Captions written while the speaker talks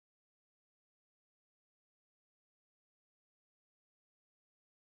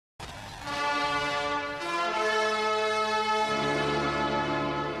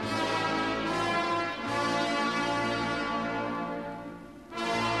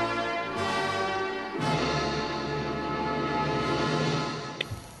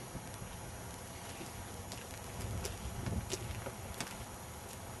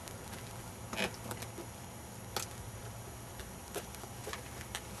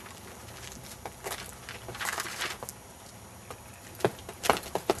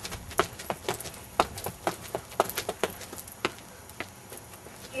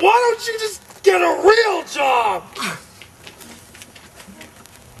don't you just get a real job?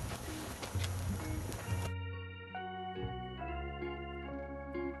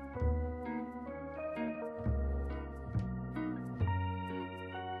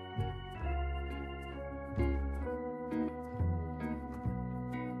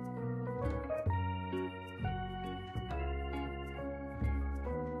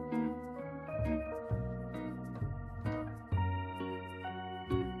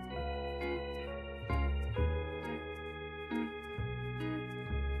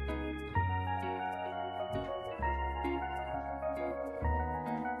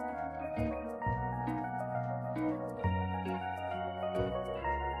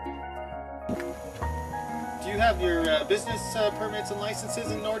 Do you have your business permits and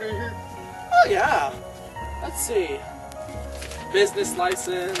licenses in order here? Oh yeah. Let's see. Business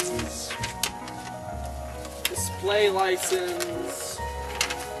license. Display license.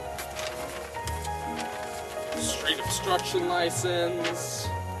 Street obstruction license.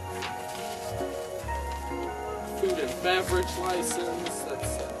 Food and beverage license.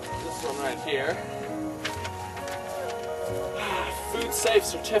 That's this one right here. Food safe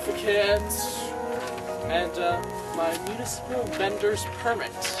certificate. And my municipal vendor's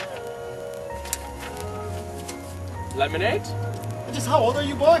permit. Lemonade? Just how old are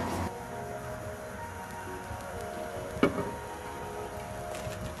you, boy?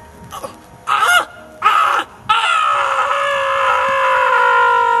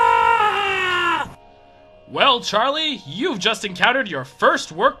 Well, Charlie, you've just encountered your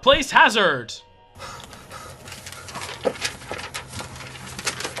first workplace hazard.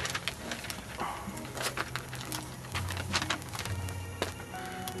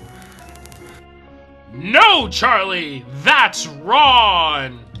 No, Charlie! That's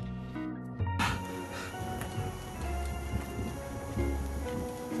wrong!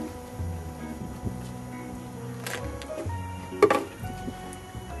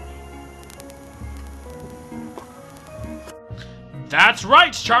 That's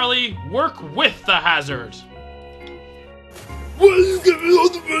right, Charlie! Work with the hazard! What are you giving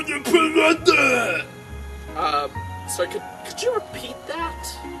on the vendor and put it right there? Sorry, could you repeat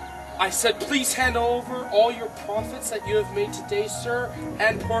that? I said, please hand over all your profits that you have made today, sir,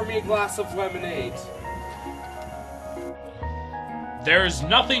 and pour me a glass of lemonade. There's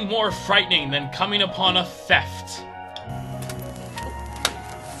nothing more frightening than coming upon a theft.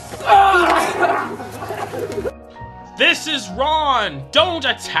 This is wrong! Don't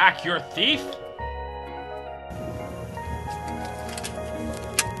attack your thief!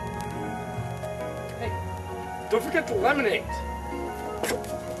 Hey, don't forget the lemonade.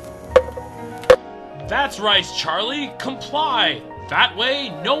 That's right, Charlie. Comply. That way,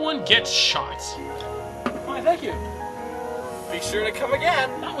 no one gets shot. Why, thank you. Be sure to come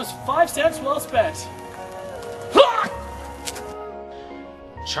again. That was 5 cents well spent.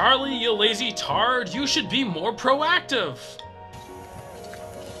 Charlie, you lazy tard, you should be more proactive.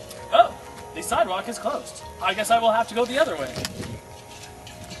 Oh, the sidewalk is closed. I guess I will have to go the other way.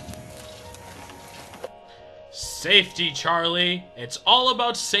 Safety, Charlie. It's all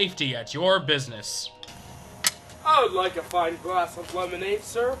about safety at your business. I would like a fine glass of lemonade,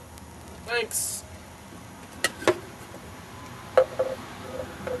 sir. Thanks.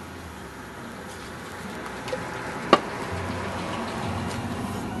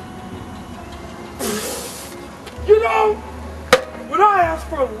 You know, when I asked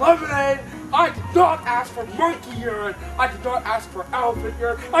for lemonade, I did not ask for monkey urine. I did not ask for elephant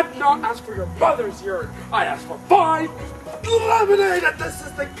urine. I did not ask for your mother's urine. I asked for fine lemonade, and this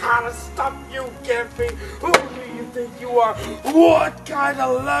is the kind of stuff you give me. Who do you think you are? What kind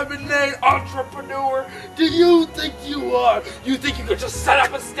of lemonade entrepreneur do you think you are? You think you could just set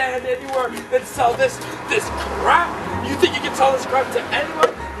up a stand anywhere and sell this crap? You think you can sell this crap to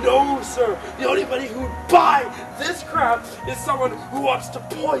anyone? No, sir. The only money who would buy this crap is someone who wants to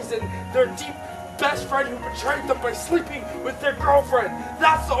poison their deep best friend who betrayed them by sleeping with their girlfriend.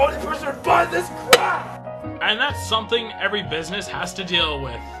 That's the only person who would buy this crap. And that's something every business has to deal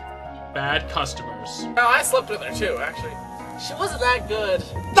with. Bad customers. No, I slept with her too, actually. She wasn't that good.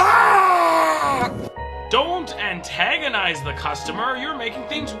 Ah! Don't antagonize the customer. You're making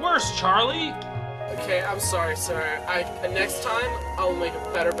things worse, Charlie. Okay, I'm sorry, sir. Next time, I'll make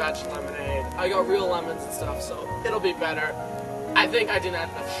a better batch of lemonade. I got real lemons and stuff, so it'll be better. I think I didn't add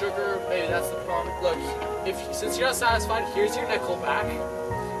enough sugar. Maybe that's the problem. Look, since you're not satisfied, here's your nickel back.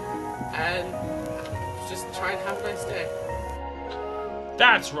 And just try and have a nice day.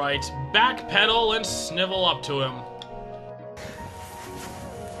 That's right. Backpedal and snivel up to him.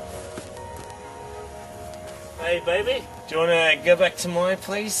 Hey, baby, Do you want to go back to my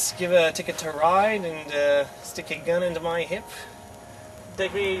place, give a ticket to ride, and stick a gun into my hip?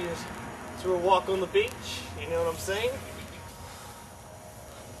 Take me to a walk on the beach, you know what I'm saying?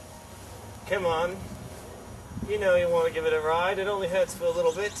 Come on. You know you want to give it a ride, it only hurts for a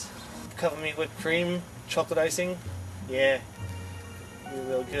little bit. Cover me with cream, chocolate icing. Yeah, you're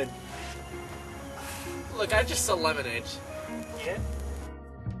real good. Look, I just saw lemonade. Yeah?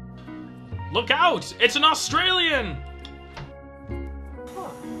 Look out! It's an Australian!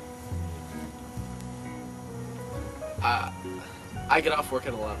 I get off work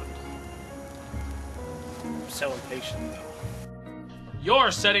at 11. I'm so impatient, though.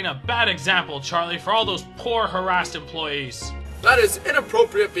 You're setting a bad example, Charlie, for all those poor, harassed employees. That is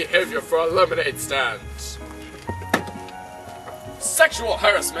inappropriate behavior for a lemonade stand. Sexual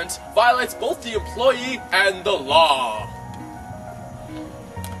harassment violates both the employee and the law.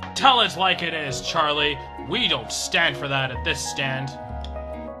 Tell it like it is, Charlie. We don't stand for that at this stand.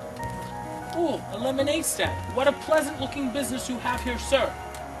 Ooh, a lemonade stand. What a pleasant-looking business you have here, sir.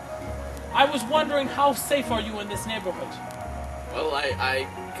 I was wondering, how safe are you in this neighborhood? Well, I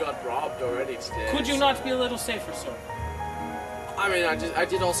got robbed already today. Could you not be a little safer, sir? I mean, I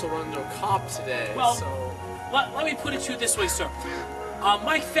did also run into a cop today, Well, so... Let me put it to you this way, sir.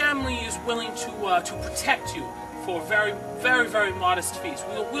 My family is willing to protect you for very, very, very modest fees.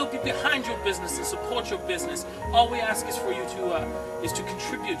 We'll be behind your business and support your business. All we ask is for you to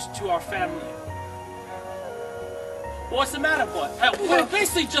contribute to our family. What's the matter, boy? We're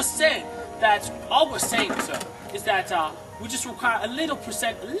basically just saying that all we're saying, sir, is that we just require a little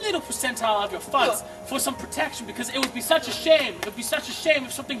percentile of your funds for some protection, because it would be such a shame. It would be such a shame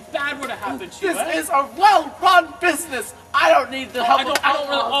if something bad were to happen to you. This is a well-run business. I don't need the help. I don't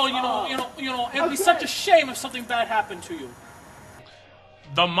really. Oh, you know. It would be such a shame if something bad happened to you.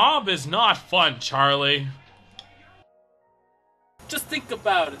 The mob is not fun, Charlie. Just think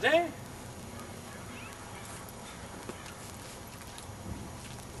about it, eh?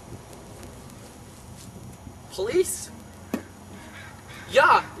 Police?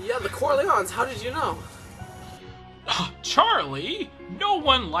 Yeah, the Corleones. How did you know? Charlie? No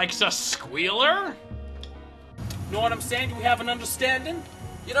one likes a squealer. Know what I'm saying? Do we have an understanding?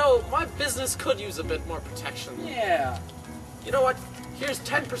 You know, my business could use a bit more protection. Yeah. You know what? Here's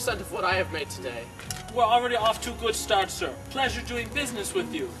 10% of what I have made today. We're already off to a good start, sir. Pleasure doing business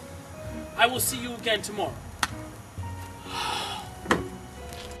with you. I will see you again tomorrow.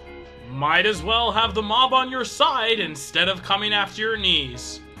 Might as well have the mob on your side instead of coming after your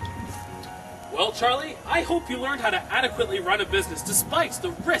knees. Well, Charlie, I hope you learned how to adequately run a business despite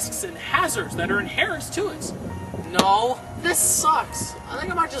the risks and hazards that are inherent to it. No, this sucks. I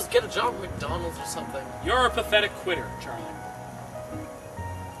think I might just get a job at McDonald's or something. You're a pathetic quitter, Charlie.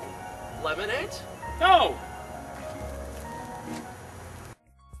 Lemonade? No!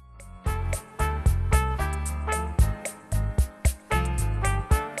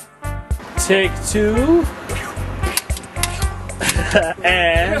 Take two.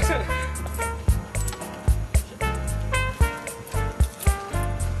 And...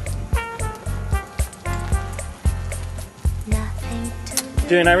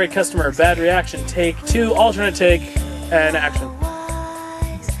 Doing irate customer, bad reaction, take two, alternate take, and action.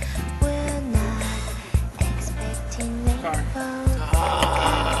 Car.